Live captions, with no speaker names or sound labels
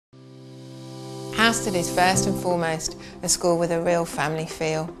Halstead is first and foremost a school with a real family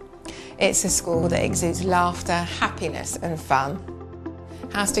feel. It's a school that exudes laughter, happiness and fun.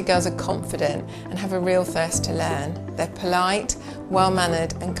 Halstead girls are confident and have a real thirst to learn. They're polite,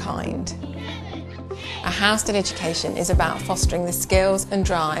 well-mannered and kind. A Halstead education is about fostering the skills and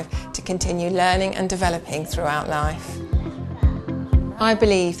drive to continue learning and developing throughout life. I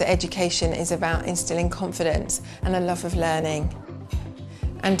believe that education is about instilling confidence and a love of learning,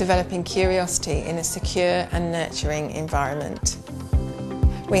 and developing curiosity in a secure and nurturing environment.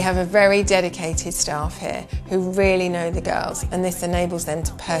 We have a very dedicated staff here who really know the girls, and this enables them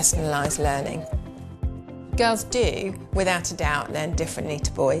to personalise learning. Girls do, without a doubt, learn differently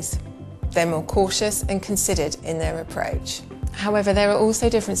to boys. They're more cautious and considered in their approach. However, there are also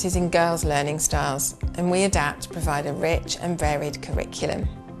differences in girls' learning styles, and we adapt to provide a rich and varied curriculum.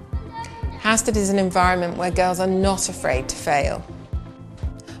 Halstead is an environment where girls are not afraid to fail.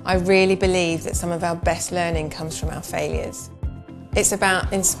 I really believe that some of our best learning comes from our failures. It's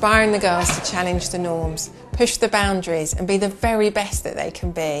about inspiring the girls to challenge the norms, push the boundaries and be the very best that they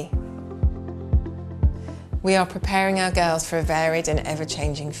can be. We are preparing our girls for a varied and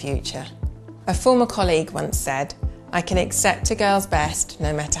ever-changing future. A former colleague once said, "I can accept a girl's best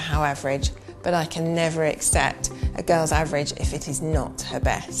no matter how average, but I can never accept a girl's average if it is not her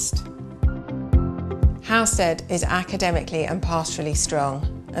best." Halstead is academically and pastorally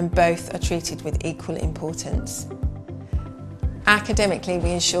strong, and both are treated with equal importance. Academically,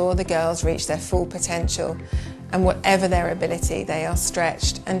 we ensure the girls reach their full potential, and whatever their ability, they are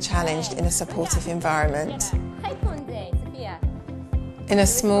stretched and challenged in a supportive environment. In a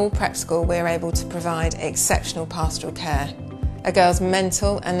small prep school, we are able to provide exceptional pastoral care. A girl's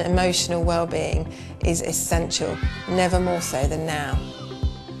mental and emotional well-being is essential, never more so than now.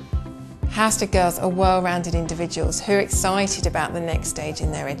 Halstead girls are well-rounded individuals who are excited about the next stage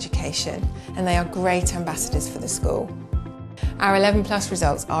in their education, and they are great ambassadors for the school. Our 11+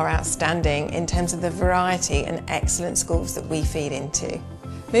 results are outstanding in terms of the variety and excellent schools that we feed into.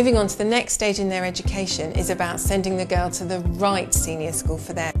 Moving on to the next stage in their education is about sending the girl to the right senior school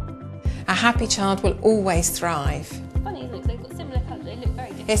for them. A happy child will always thrive. Funny, look, they've got similar colours, they look very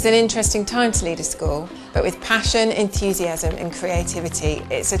different. It's an interesting time to lead a school, but with passion, enthusiasm and creativity,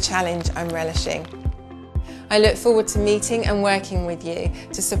 it's a challenge I'm relishing. I look forward to meeting and working with you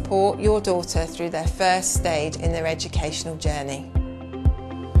to support your daughter through their first stage in their educational journey.